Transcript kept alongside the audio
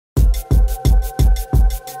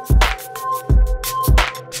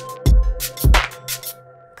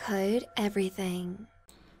Dude Everything.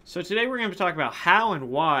 So today we're going to talk about how and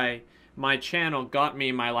why my channel got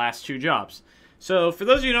me my last 2 jobs. So for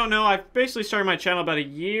those of you who don't know, I basically started my channel about a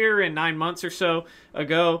year and 9 months or so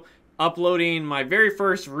ago, uploading my very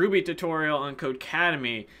first Ruby tutorial on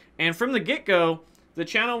Codecademy. And from the get-go, the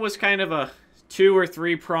channel was kind of a 2 or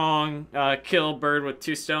 3 prong kill bird with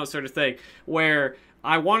 2 stones sort of thing, where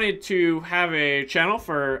I wanted to have a channel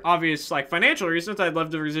for obvious financial reasons. I love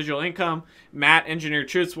the residual income. Matt, Engineer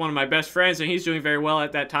Truth's one of my best friends, and he's doing very well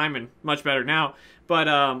at that time and much better now. But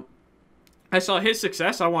I saw his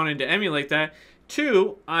success. I wanted to emulate that.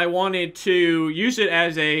 2, I wanted to use it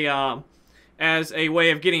as a way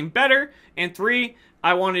of getting better. And 3,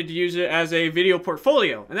 I wanted to use it as a video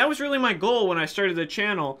portfolio. And that was really my goal when I started the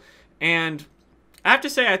channel. And I have to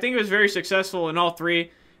say, I think it was very successful in all 3.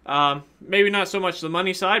 Maybe not so much the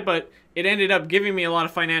money side, but it ended up giving me a lot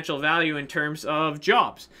of financial value in terms of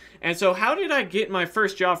jobs. And so how did I get my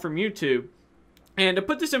first job from YouTube? And to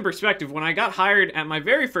put this in perspective, when I got hired at my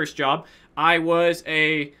very first job, I was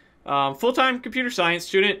a full-time computer science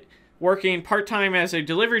student working part-time as a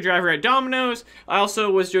delivery driver at Domino's. I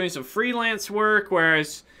also was doing some freelance work, where I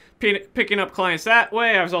was picking up clients that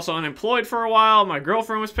way. I was also unemployed for a while. My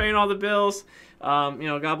girlfriend was paying all the bills.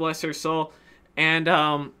 God bless her soul. And,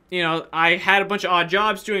 I had a bunch of odd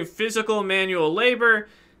jobs doing physical manual labor,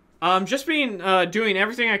 just doing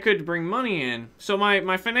everything I could to bring money in. So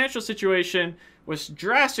my financial situation was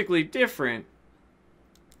drastically different.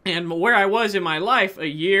 And where I was in my life a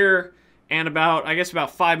year and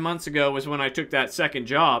about 5 months ago was when I took that second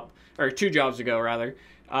job, or 2 jobs ago, rather.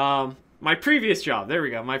 My previous job, there we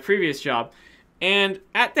go, my previous job. And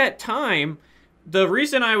at that time, the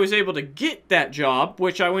reason I was able to get that job,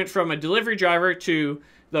 which I went from a delivery driver to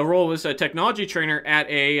the role as a technology trainer at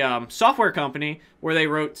a software company where they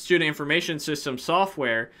wrote student information system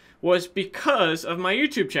software, was because of my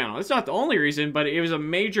YouTube channel. It's not the only reason, but it was a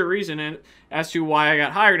major reason as to why I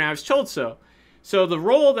got hired, and I was told so. So the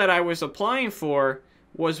role that I was applying for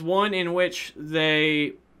was one in which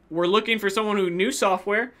they were looking for someone who knew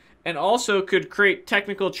software and also could create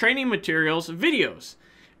technical training materials, videos.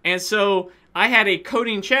 And so I had a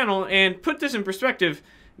coding channel, and put this in perspective,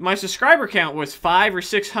 my subscriber count was 500 or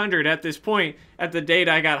 600 at this point at the date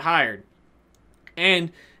I got hired.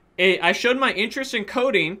 And I showed my interest in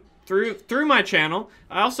coding through my channel.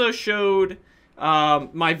 I also showed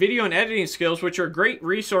my video and editing skills, which are great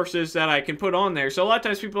resources that I can put on there. So a lot of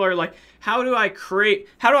times people are like, how do I create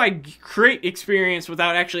experience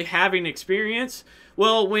without actually having experience?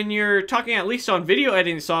 Well, when you're talking at least on video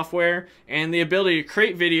editing software and the ability to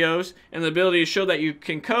create videos and the ability to show that you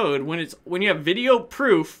can code, when you have video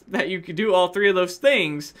proof that you can do all 3 of those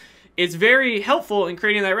things, it's very helpful in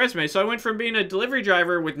creating that resume. So I went from being a delivery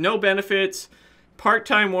driver with no benefits,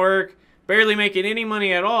 part-time work, barely making any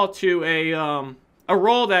money at all, to a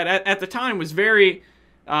role that at the time was very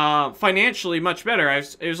financially much better.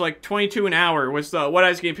 It was like $22 an hour was what I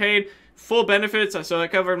was getting paid, full benefits, so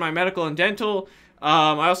that covered my medical and dental.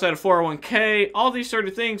 I also had a 401k, all these sort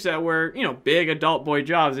of things that were, big adult boy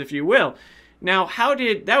jobs, if you will. Now,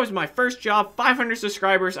 that was my first job, 500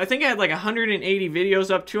 subscribers. I think I had like 180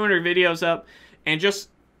 videos up, 200 videos up, and just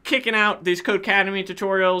kicking out these Codecademy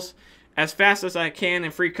tutorials as fast as I can,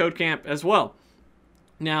 and free code camp as well.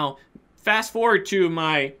 Now, fast forward to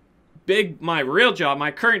my real job,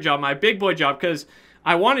 my current job, my big boy job, because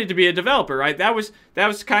I wanted to be a developer, right? That was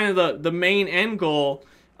kind of the main end goal.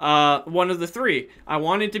 One of the 3. I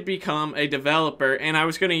wanted to become a developer, and I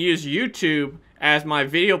was going to use YouTube as my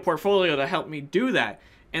video portfolio to help me do that.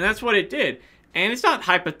 And that's what it did. And it's not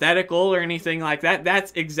hypothetical or anything like that.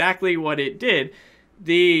 That's exactly what it did.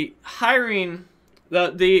 The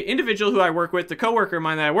individual who I work with, the coworker of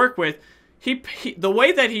mine that I work with, the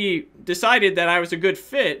way that he decided that I was a good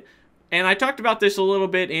fit, and I talked about this a little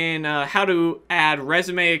bit in how to add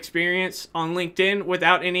resume experience on LinkedIn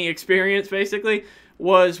without any experience, basically,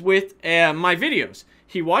 was with my videos.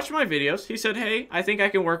 He watched my videos. He said, "Hey, I think I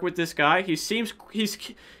can work with this guy. He seems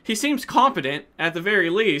competent at the very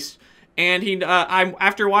least." And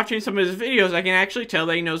after watching some of his videos, I can actually tell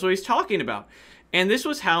that he knows what he's talking about. And this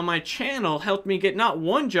was how my channel helped me get not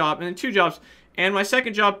 1 job and then 2 jobs. And my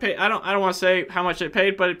second job paid, I don't want to say how much it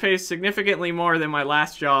paid, but it pays significantly more than my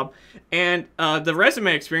last job. And the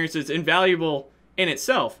resume experience is invaluable in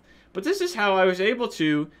itself. But this is how I was able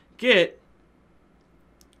to get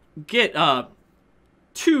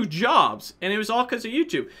 2 jobs, and it was all because of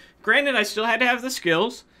YouTube. Granted, I still had to have the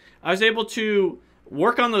skills. I was able to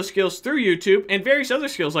work on those skills through YouTube and various other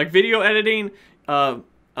skills like video editing,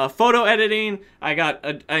 photo editing. I got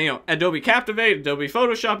Adobe Captivate, Adobe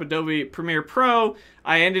Photoshop, Adobe Premiere Pro.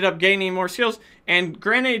 I ended up gaining more skills. And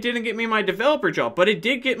granted, it didn't get me my developer job, but it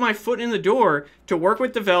did get my foot in the door to work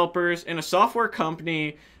with developers in a software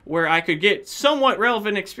company where I could get somewhat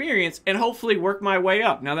relevant experience and hopefully work my way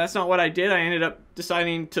up. Now, that's not what I did. I ended up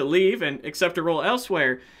deciding to leave and accept a role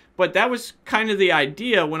elsewhere. But that was kind of the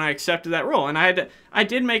idea when I accepted that role. And I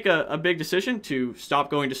did make a big decision to stop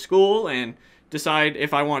going to school and decide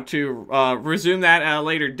if I want to resume that at a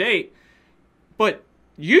later date. But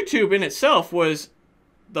YouTube in itself was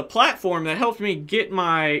the platform that helped me get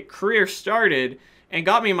my career started and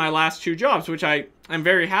got me my last 2 jobs, which I'm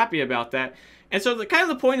very happy about that. And so the kind of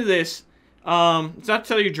the point of this, it's not to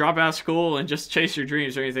tell you drop out of school and just chase your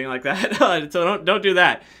dreams or anything like that. So don't do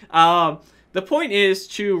that. The point is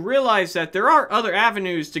to realize that there are other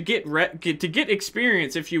avenues to get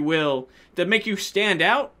experience, if you will, that make you stand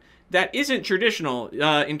out. That isn't traditional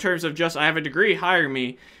in terms of just I have a degree, hire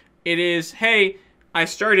me. It is, hey, I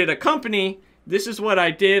started a company. This is what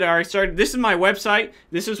I did, or this is my website,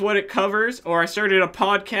 this is what it covers, or I started a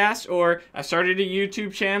podcast, or I started a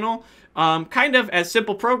YouTube channel. Kind of as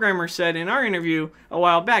Simple Programmer said in our interview a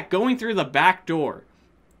while back, going through the back door.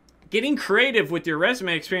 Getting creative with your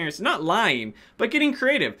resume experience, not lying, but getting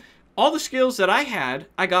creative. All the skills that I had,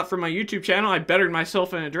 I got from my YouTube channel. I bettered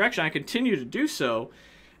myself in a direction. I continue to do so.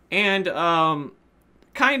 And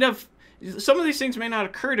kind of, some of these things may not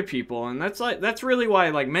occur to people, and that's really why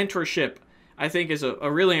like mentorship, I think, is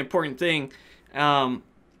a really important thing. And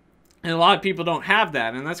a lot of people don't have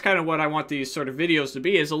that, and that's kind of what I want these sort of videos to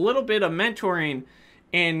be, is a little bit of mentoring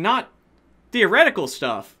and not theoretical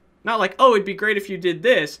stuff. Not like, oh, it'd be great if you did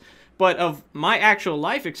this, but of my actual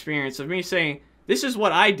life experience of me saying, this is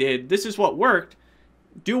what I did, this is what worked,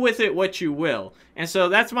 do with it what you will. And so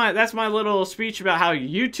that's my little speech about how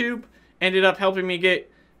YouTube ended up helping me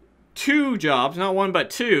get 2 jobs, not 1 but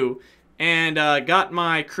 2, and got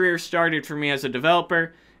my career started for me as a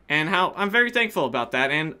developer, and how I'm very thankful about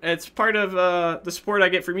that. And it's part of the support I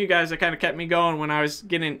get from you guys that kind of kept me going when I was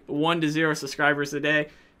getting 1 to 0 subscribers a day.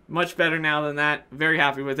 Much better now than that. Very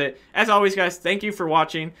happy with it. As always, guys, thank you for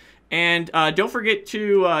watching. And don't forget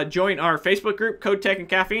to join our Facebook group, Code Tech and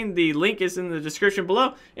Caffeine. The link is in the description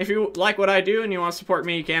below. If you like what I do and you want to support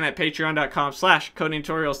me, you can at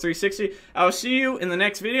patreon.com/codingtutorials360. I will see you in the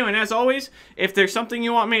next video. And as always, if there's something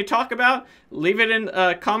you want me to talk about, leave it in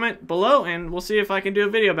a comment below, and we'll see if I can do a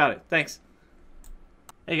video about it. Thanks.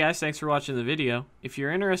 Hey guys, thanks for watching the video. If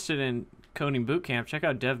you're interested in coding bootcamp, check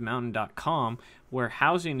out devmountain.com, where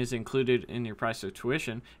housing is included in your price of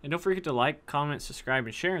tuition. And don't forget to like, comment, subscribe,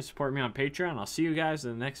 and share, and support me on Patreon. I'll see you guys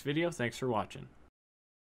in the next video. Thanks for watching.